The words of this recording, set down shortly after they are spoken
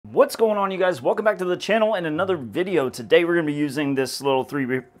What's going on, you guys? Welcome back to the channel and another video. Today we're going to be using this little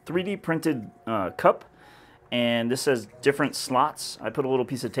 3D printed cup, and this has different slots. I put a little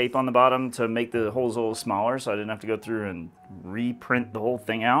piece of tape on the bottom to make the holes a little smaller so I didn't have to go through and reprint the whole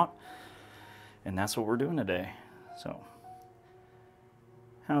thing out. And that's what we're doing today. So,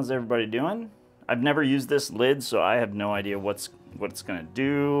 how's everybody doing? I've never used this lid, so I have no idea what it's going to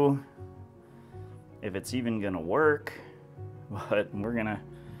do, if it's even going to work, but we're going to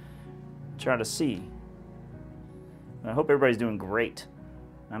try to see. I hope everybody's doing great.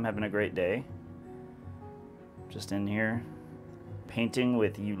 I'm having a great day. Just in here painting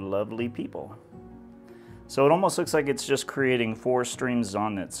with you lovely people. So it almost looks like it's just creating 4 streams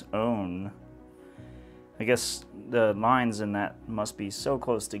on its own. I guess the lines in that must be so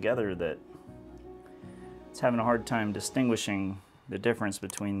close together that it's having a hard time distinguishing the difference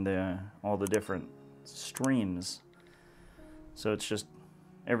between all the different streams. So it's just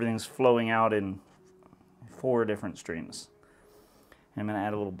everything's flowing out in 4 different streams. I'm going to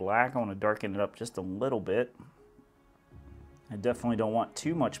add a little black. I want to darken it up just a little bit. I definitely don't want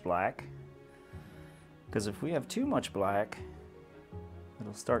too much black, because if we have too much black,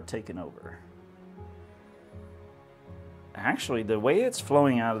 it'll start taking over. Actually, the way it's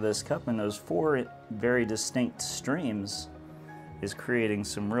flowing out of this cup in those 4 very distinct streams is creating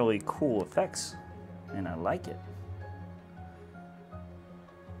some really cool effects, and I like it.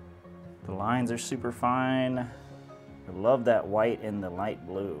 The lines are super fine. I love that white and the light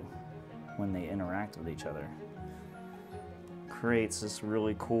blue when they interact with each other. Creates this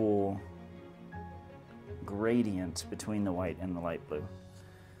really cool gradient between the white and the light blue.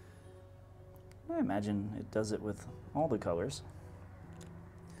 I imagine it does it with all the colors.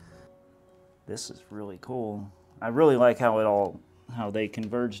 This is really cool. I really like how they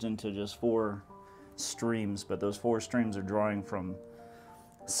converged into just 4 streams, but those 4 streams are drawing from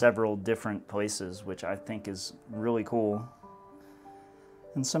several different places, which I think is really cool.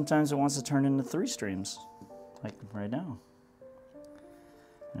 And sometimes it wants to turn into 3 streams, like right now.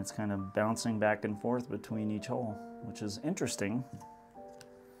 And it's kind of bouncing back and forth between each hole, which is interesting.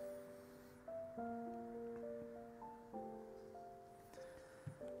 I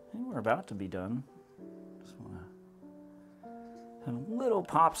think we're about to be done. Just want to have little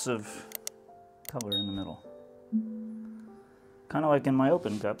pops of color in the middle. Kind of like in my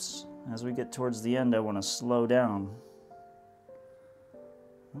open cups. As we get towards the end, I want to slow down.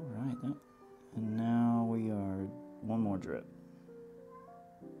 All right, and now we are 1 more drip.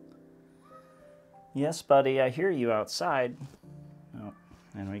 Yes, buddy, I hear you outside. Oh,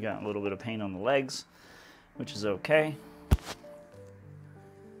 and we got a little bit of paint on the legs, which is okay.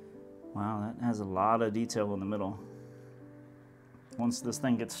 Wow, that has a lot of detail in the middle. Once this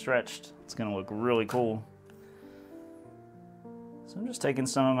thing gets stretched, it's going to look really cool. So I'm just taking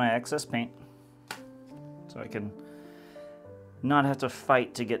some of my excess paint so I can not have to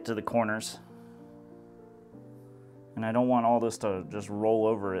fight to get to the corners. And I don't want all this to just roll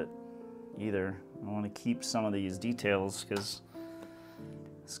over it either. I want to keep some of these details because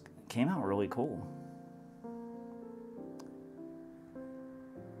this came out really cool.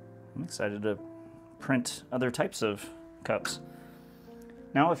 I'm excited to print other types of cups.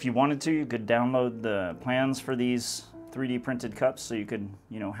 Now, if you wanted to, you could download the plans for these 3D printed cups so you could,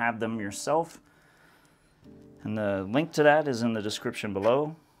 have them yourself. And the link to that is in the description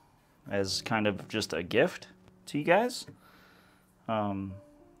below as kind of just a gift to you guys. And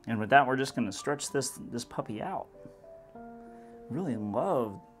with that, we're just going to stretch this puppy out. Really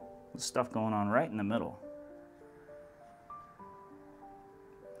love the stuff going on right in the middle.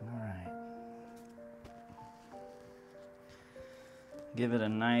 All right. Give it a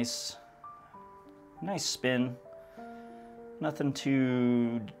nice spin. Nothing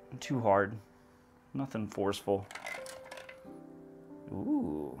too hard. Nothing forceful.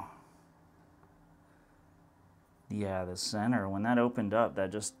 Ooh. Yeah, the center, when that opened up,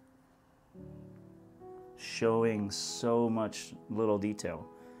 that just showing so much little detail.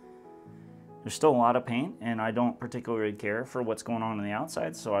 There's still a lot of paint, and I don't particularly care for what's going on the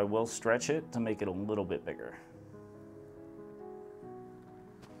outside, so I will stretch it to make it a little bit bigger.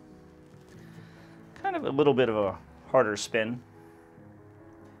 Kind of a little bit of a harder spin.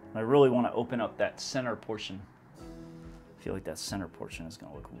 I really want to open up that center portion. I feel like that center portion is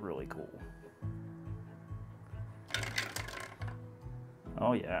going to look really cool.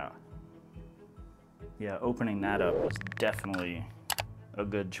 Oh yeah. Yeah, opening that up was definitely a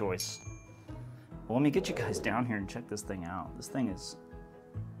good choice. Well, let me get you guys down here and check this thing out. This thing is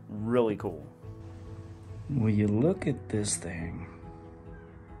really cool. Will you look at this thing?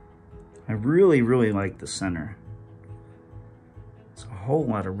 I really like the center. It's whole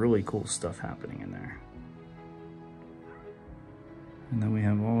lot of really cool stuff happening in there. And then we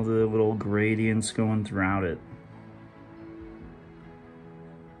have all the little gradients going throughout it.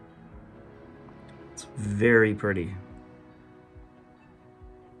 It's very pretty.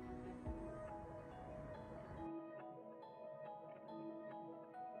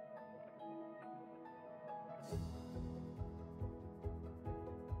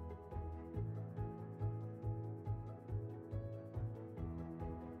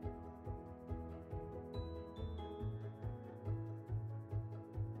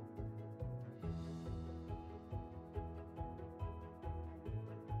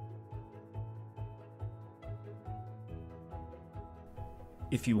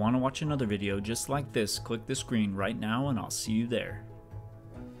 If you want to watch another video just like this, click the screen right now and I'll see you there.